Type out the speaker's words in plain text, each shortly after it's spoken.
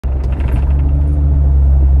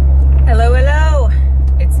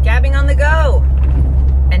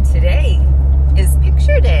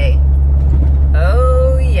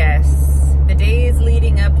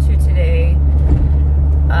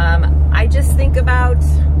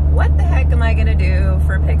do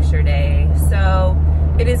for picture day. So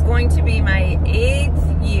it is going to be my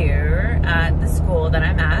 8th year at the school that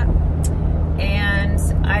I'm at, and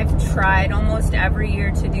I've tried almost every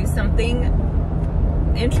year to do something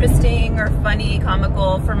interesting or funny,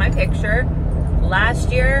 comical for my picture.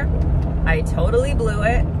 Last year I totally blew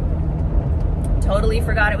it. Totally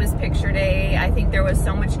forgot it was picture day. I think there was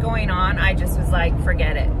so much going on. I just was like,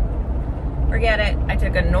 forget it. Forget it. I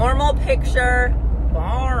took a normal picture.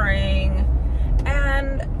 Boring.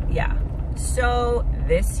 And yeah. So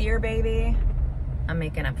this year, baby, I'm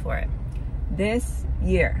making up for it. This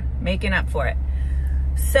year, making up for it.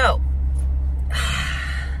 So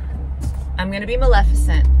I'm gonna be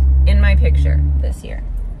Maleficent in my picture this year.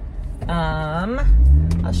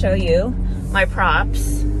 I'll show you my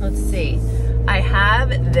props. Let's see. I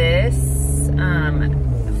have this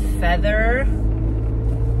feather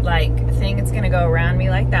like thing. It's gonna go around me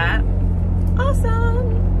like that.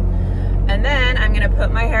 Awesome. And then I'm gonna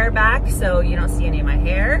put my hair back so you don't see any of my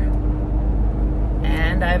hair.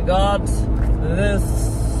 And I've got this.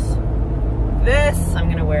 I'm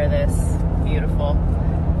gonna wear this. Beautiful.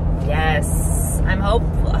 Yes.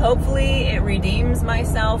 Hopefully it redeems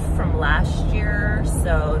myself from last year,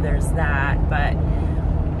 so there's that. But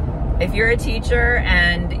if you're a teacher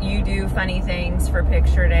and you do funny things for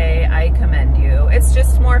picture day, I commend you. It's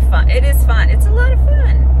just more fun. It is fun. It's a lot of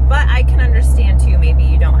fun. But I can understand too, maybe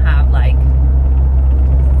you don't have like,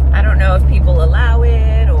 I don't know if people allow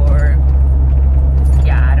it, or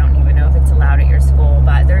yeah, I don't even know if it's allowed at your school,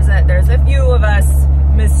 but there's a few of us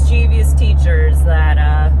mischievous teachers that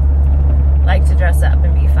like to dress up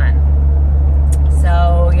and be fun.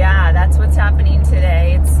 So yeah, that's what's happening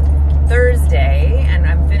today. It's Thursday and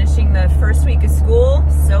I'm finishing the first week of school.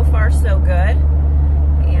 So far so good.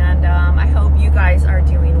 And I hope you guys are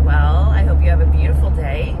doing well. I hope you have a beautiful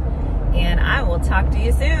day, and I will talk to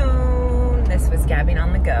you soon. This was Gabbing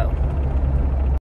on the Go.